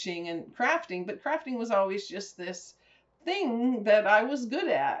and teaching and crafting. But crafting was always just this thing that I was good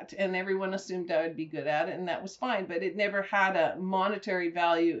at, and everyone assumed I would be good at it, and that was fine. But it never had a monetary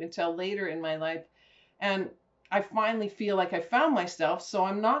value until later in my life. And I finally feel like I found myself, so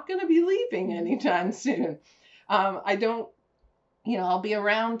I'm not going to be leaving anytime soon. I don't, I'll be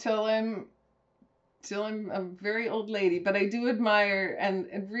around till I'm a very old lady, but I do admire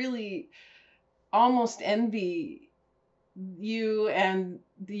and really almost envy you and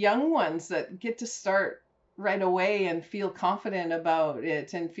the young ones that get to start right away and feel confident about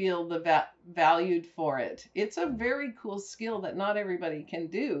it and feel valued for it. It's a very cool skill that not everybody can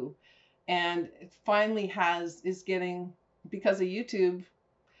do, and it finally is getting, because of YouTube,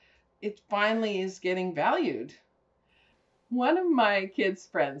 it finally is getting valued. One of my kids'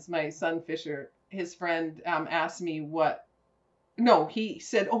 friends, my son Fisher, his friend, asked me what. No, he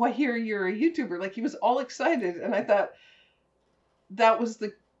said, "Oh, I hear you're a YouTuber." Like, he was all excited, and I thought that was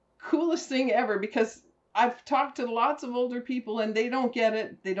the coolest thing ever, because I've talked to lots of older people and they don't get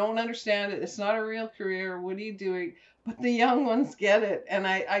it. They don't understand it. It's not a real career. What are you doing? But the young ones get it, and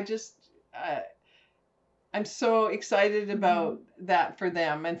I just I'm so excited about that for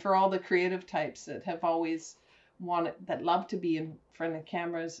them, and for all the creative types that have always that love to be in front of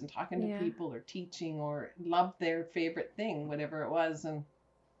cameras and talking to people or teaching, or love their favorite thing, whatever it was. And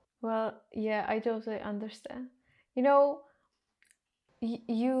Well, yeah, I totally understand. You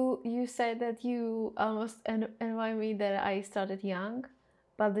said that you almost annoy me that I started young,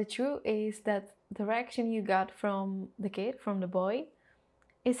 but the truth is that the reaction you got from the kid, from the boy,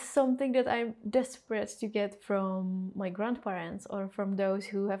 is something that I'm desperate to get from my grandparents or from those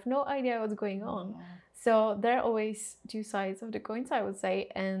who have no idea what's going on. So there are always two sides of the coins, I would say,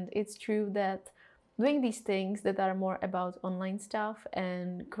 and it's true that doing these things that are more about online stuff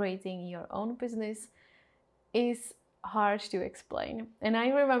and creating your own business is hard to explain. And I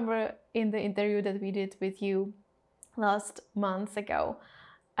remember in the interview that we did with you last month ago,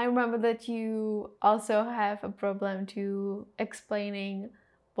 I remember that you also have a problem to explaining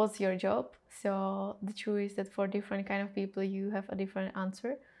what's your job. So the truth is that for different kind of people you have a different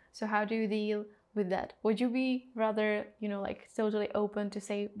answer. So how do you deal with that? Would you be rather, like totally open to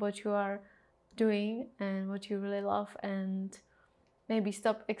say what you are doing and what you really love, and maybe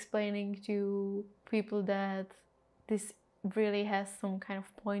stop explaining to people that this really has some kind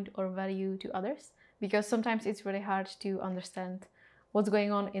of point or value to others? Because sometimes it's really hard to understand what's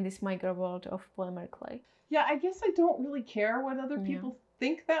going on in this micro world of polymer clay. Yeah, I guess I don't really care what other people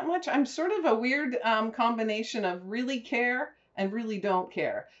think that much. I'm sort of a weird combination of really care and really don't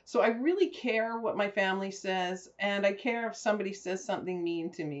care. So I really care what my family says, and I care if somebody says something mean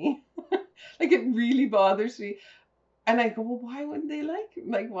to me. Like, it really bothers me. And I go, well, why wouldn't they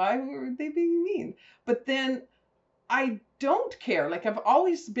why would they be mean? But then I don't care. Like, I've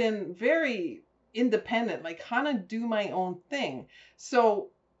always been very independent, like, kind of do my own thing. So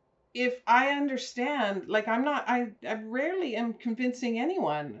if I understand, like, I rarely am convincing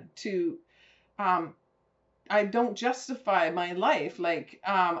anyone to, um, I don't justify my life. Like,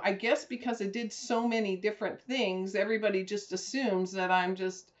 I guess because I did so many different things, everybody just assumes that I'm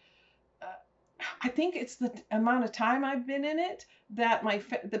just, uh, I think it's the amount of time I've been in it that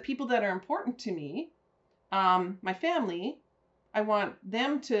the people that are important to me, my family, I want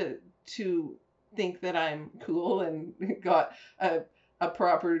them to think that I'm cool and got a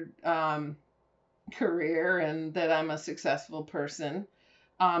proper career and that I'm a successful person.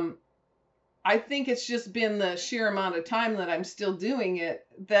 Um, I think it's just been the sheer amount of time that I'm still doing it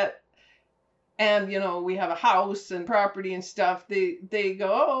that, and we have a house and property and stuff. They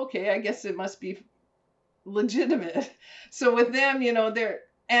go, oh, okay, I guess it must be legitimate. So with them, they're,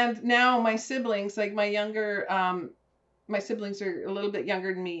 and now my siblings, like my siblings are a little bit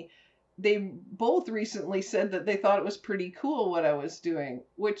younger than me. They both recently said that they thought it was pretty cool what I was doing,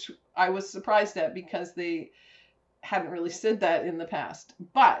 which I was surprised at because they hadn't really said that in the past.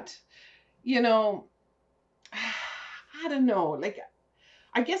 But I don't know. Like,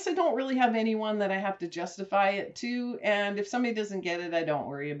 I guess I don't really have anyone that I have to justify it to. And if somebody doesn't get it, I don't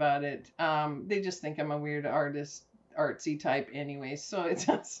worry about it. They just think I'm a weird artsy type anyway. So it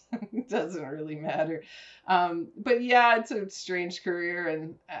doesn't really matter. But yeah, it's a strange career.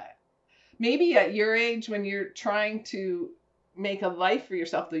 And maybe at your age, when you're trying to make a life for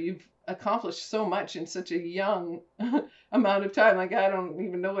yourself, though, you've accomplished so much in such a young amount of time. Like, I don't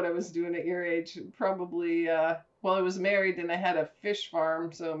even know what I was doing at your age. Probably, well, I was married and I had a fish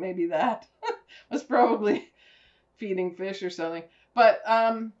farm, so maybe that was probably feeding fish or something. But,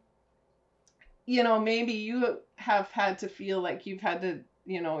 maybe you have had to feel like you've had to,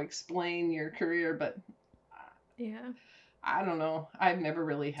 explain your career, but Yeah. I don't know. I've never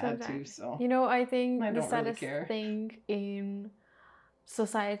really had to, Sometimes. so I think I the don't really saddest care. thing in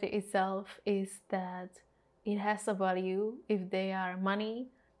society itself is that it has a value if they are money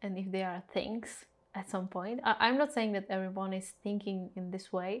and if they are things at some point. I'm not saying that everyone is thinking in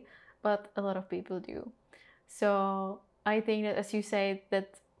this way, but a lot of people do. So I think that, as you say,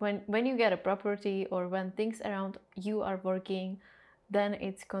 that when you get a property or when things around you are working, then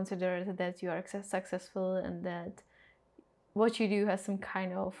it's considered that you are successful and that what you do has some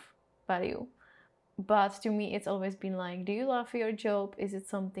kind of value. But to me, it's always been like, do you love your job? Is it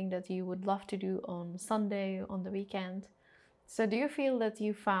something that you would love to do on Sunday, on the weekend? So do you feel that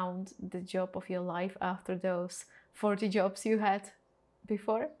you found the job of your life after those 40 jobs you had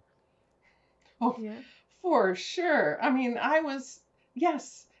before? Oh, Yeah. for sure. I mean,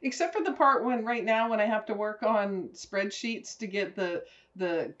 yes, except for the part right now when I have to work on spreadsheets to get the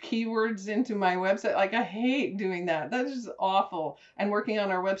keywords into my website. Like, I hate doing that. That is awful. And working on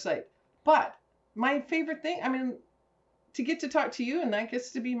our website. But my favorite thing, I mean, to get to talk to you and that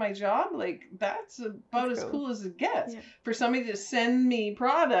gets to be my job, like, that's about That's as cool. cool as it gets. Yeah. For somebody to send me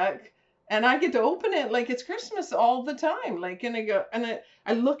product and I get to open it like it's Christmas all the time. Like, and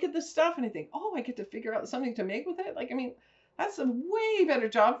I look at the stuff and I think, oh, I get to figure out something to make with it. Like, I mean, that's a way better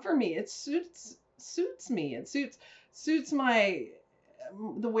job for me. It suits me. It suits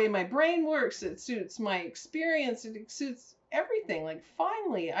the way my brain works. It suits my experience. It suits everything. Like,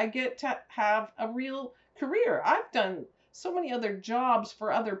 finally, I get to have a real career. I've done so many other jobs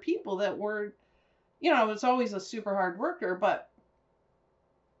for other people that were, I was always a super hard worker, but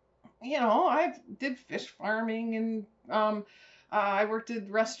I did fish farming and I worked at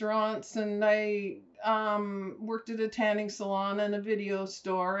restaurants and I worked at a tanning salon and a video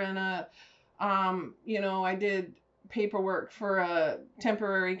store and I did paperwork for a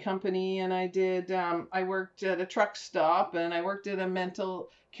temporary company and I worked at a truck stop and I worked at a mental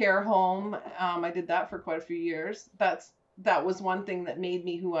care home. I did that for quite a few years. That was one thing that made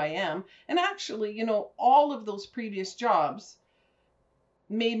me who I am. And actually, all of those previous jobs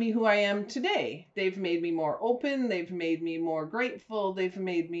made me who I am today. They've made me more open. They've made me more grateful. They've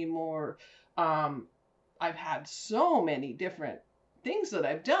made me more, I've had so many different things that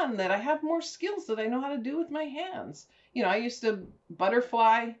I've done that I have more skills that I know how to do with my hands. I used to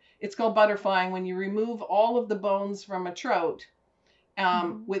butterfly. It's called butterflying when you remove all of the bones from a trout,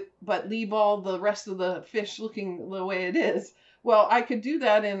 but leave all the rest of the fish looking the way it is. Well, I could do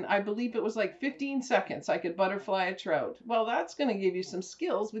that in, I believe it was like 15 seconds. I could butterfly a trout. Well, that's going to give you some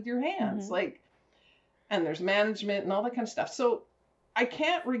skills with your hands, and there's management and all that kind of stuff. So I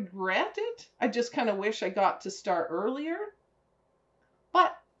can't regret it. I just kind of wish I got to start earlier.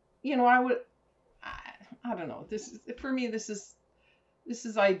 But, I don't know. For me, this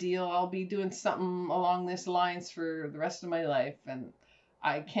is ideal. I'll be doing something along these lines for the rest of my life, and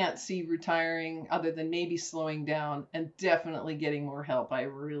I can't see retiring other than maybe slowing down and definitely getting more help. I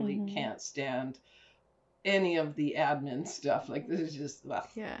really can't stand any of the admin stuff. Like, this is just,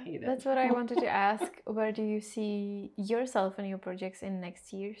 Yeah, I hate it. that's what I wanted to ask. Where do you see yourself and your projects in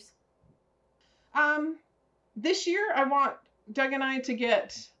next years? This year I want Doug and I to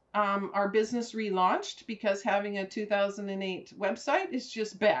get our business relaunched, because having a 2008 website is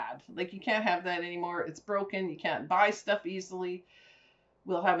just bad. Like, you can't have that anymore. It's broken. You can't buy stuff easily.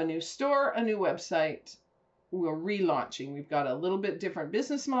 We'll have a new store, a new website. We're relaunching. We've got a little bit different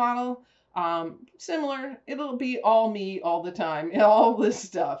business model. Similar. It'll be all me all the time, all this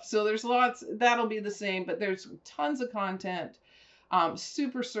stuff. So there's lots, that'll be the same, but there's tons of content,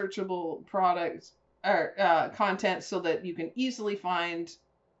 super searchable products or content, so that you can easily find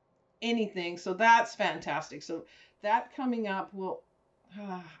anything. So that's fantastic. So that coming up will,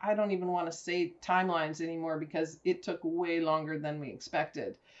 I don't even want to say timelines anymore, because it took way longer than we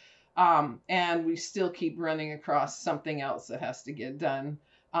expected. And we still keep running across something else that has to get done.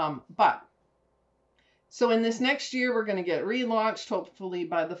 But so in this next year, we're going to get relaunched, hopefully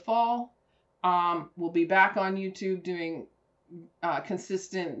by the fall. We'll be back on YouTube doing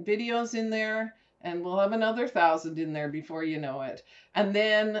consistent videos in there, and we'll have another 1,000 in there before you know it. And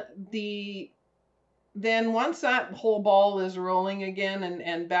then once that whole ball is rolling again,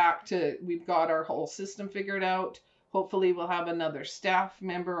 and back to, we've got our whole system figured out, hopefully we'll have another staff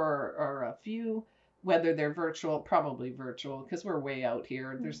member or a few, whether they're virtual, probably virtual, because we're way out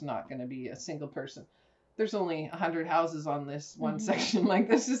here. There's not going to be a single person. There's only 100 houses on this one section. Like,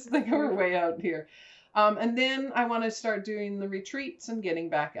 this is like, we're way out here. And then I want to start doing the retreats and getting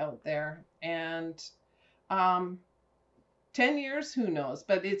back out there. And 10 years, who knows?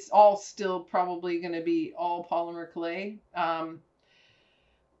 But it's all still probably going to be all polymer clay.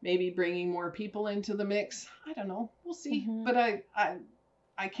 Maybe bringing more people into the mix. I don't know. We'll see. But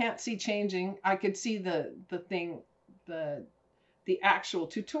I can't see changing. I could see the actual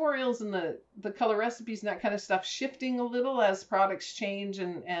tutorials and the color recipes and that kind of stuff shifting a little as products change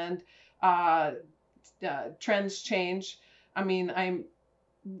and trends change. I mean,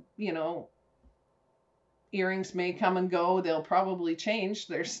 earrings may come and go. They'll probably change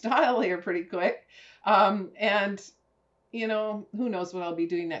their style here pretty quick. And who knows what I'll be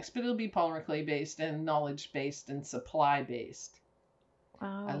doing next, but it'll be polymer clay based and knowledge based and supply based.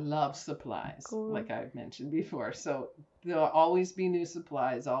 Wow. I love supplies, cool. Like I've mentioned before. So there'll always be new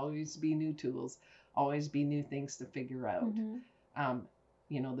supplies, always be new tools, always be new things to figure out.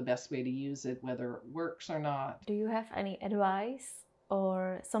 The best way to use it, whether it works or not. Do you have any advice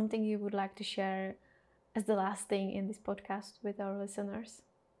or something you would like to share as the last thing in this podcast with our listeners?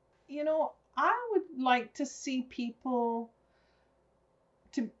 I would like to see people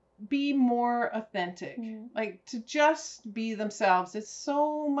to be more authentic, like to just be themselves. It's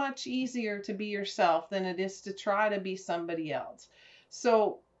so much easier to be yourself than it is to try to be somebody else.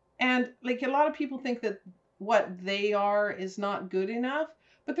 So, and like, a lot of people think that what they are is not good enough,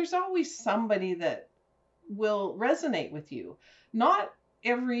 but there's always somebody that will resonate with you. Not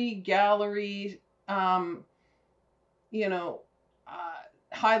every gallery,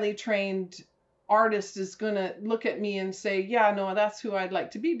 highly trained artist is going to look at me and say, yeah, no, that's who I'd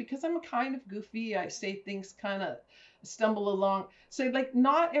like to be, because I'm kind of goofy. I say things kind of stumble along. So like,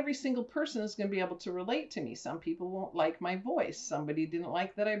 not every single person is going to be able to relate to me. Some people won't like my voice. Somebody didn't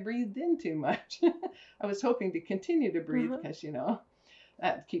like that I breathed in too much. I was hoping to continue to breathe because,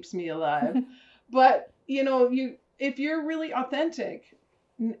 that keeps me alive. But, if you're really authentic,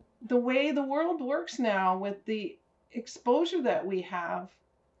 the way the world works now with the exposure that we have,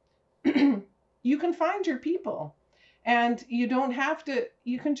 you can find your people, and you don't have to,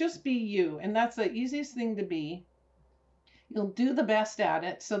 you can just be you. And that's the easiest thing to be. You'll do the best at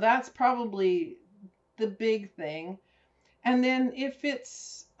it. So that's probably the big thing. And then if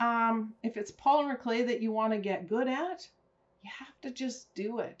it's polymer clay that you want to get good at, you have to just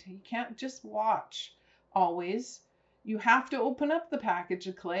do it. You can't just watch always. You have to open up the package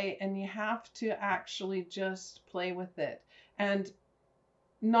of clay and you have to actually just play with it and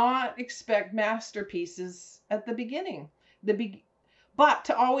not expect masterpieces at the beginning. But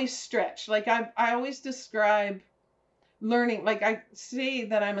to always stretch. Like I always describe learning, like I say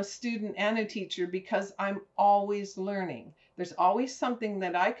that I'm a student and a teacher because I'm always learning. There's always something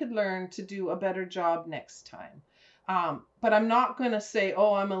that I could learn to do a better job next time. But I'm not going to say,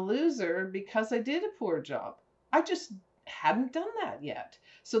 oh, I'm a loser because I did a poor job. I just hadn't done that yet.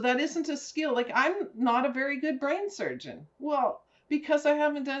 So that isn't a skill. Like, I'm not a very good brain surgeon. Well, because I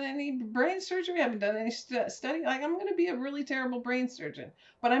haven't done any brain surgery, I haven't done any study. Like, I'm going to be a really terrible brain surgeon.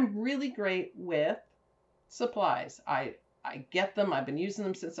 But I'm really great with supplies. I get them. I've been using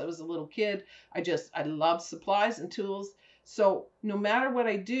them since I was a little kid. I love supplies and tools. So no matter what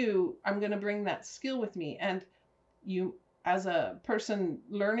I do, I'm going to bring that skill with me. And you, as a person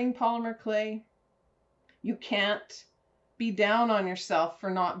learning polymer clay, you can't be down on yourself for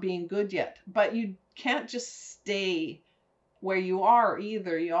not being good yet, but you can't just stay where you are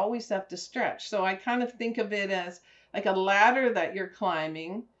either. You always have to stretch. So I kind of think of it as like a ladder that you're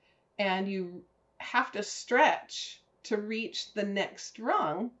climbing, and you have to stretch to reach the next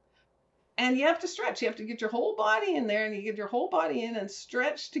rung. And you have to stretch. You have to get your whole body in there, and you get your whole body in and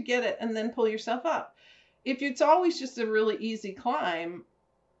stretch to get it, and then pull yourself up. If it's always just a really easy climb,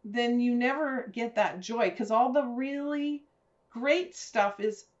 then you never get that joy, because all the really great stuff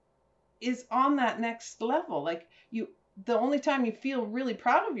is on that next level. Like, the only time you feel really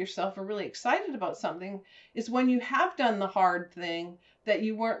proud of yourself or really excited about something is when you have done the hard thing that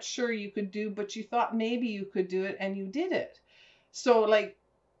you weren't sure you could do, but you thought maybe you could do it, and you did it. So like,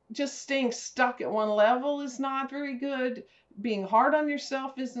 just staying stuck at one level is not very good. Being hard on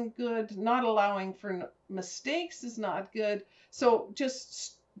yourself isn't good. Not allowing for mistakes is not good. So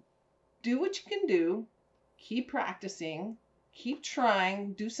just do what you can do. Keep practicing. Keep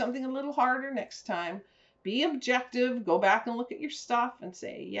trying. Do something a little harder next time. Be objective. Go back and look at your stuff and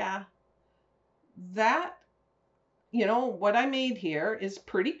say, yeah, that, what I made here is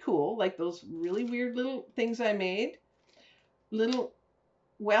pretty cool. Like those really weird little things I made.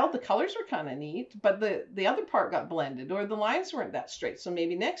 Well, the colors were kind of neat, but the other part got blended, or the lines weren't that straight. So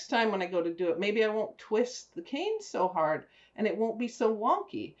maybe next time when I go to do it, maybe I won't twist the cane so hard and it won't be so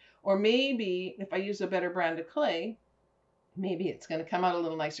wonky. Or maybe if I use a better brand of clay, maybe it's going to come out a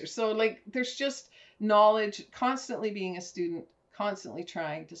little nicer. So like, there's just knowledge, constantly being a student, constantly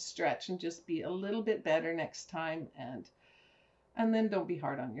trying to stretch and just be a little bit better next time. And then don't be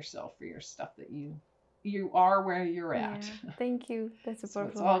hard on yourself for your stuff that you are where you're at. Yeah, thank you. That's a So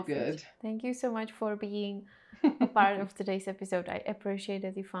powerful it's all message. good. Thank you so much for being a part of today's episode. I appreciate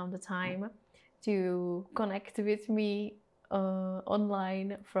that you found the time to connect with me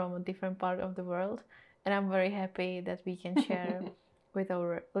online from a different part of the world. And I'm very happy that we can share with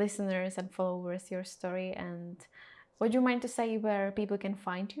our listeners and followers your story. And would you mind to say where people can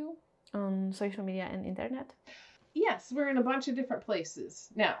find you on social media and internet? Yes, we're in a bunch of different places.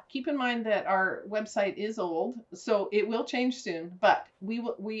 Now, keep in mind that our website is old, so it will change soon, but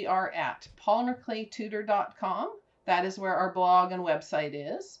we are at polymerclaytutor.com. That is where our blog and website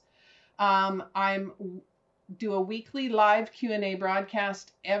is. I'm do a weekly live Q&A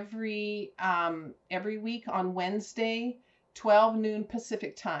broadcast every week on Wednesday, 12 noon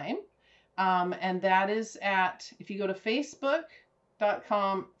Pacific time. And that is if you go to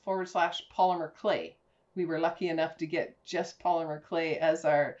facebook.com/polymerclay. We were lucky enough to get just Polymer Clay as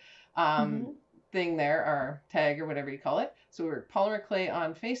our thing there, our tag or whatever you call it. So we're Polymer Clay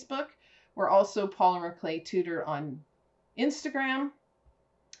on Facebook. We're also Polymer Clay Tutor on Instagram.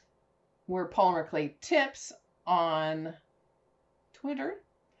 We're Polymer Clay Tips on Twitter.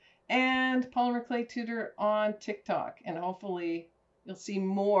 And Polymer Clay Tutor on TikTok. And hopefully you'll see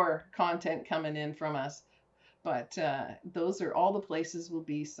more content coming in from us. But those are all the places we'll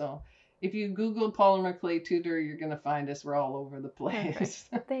be. So if you Google Polymer Clay Tutor, you're going to find us. We're all over the place.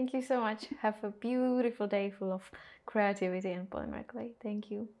 Thank you so much. Have a beautiful day full of creativity and polymer clay.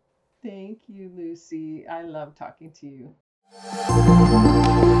 Thank you. Thank you, Lucy. I love talking to you.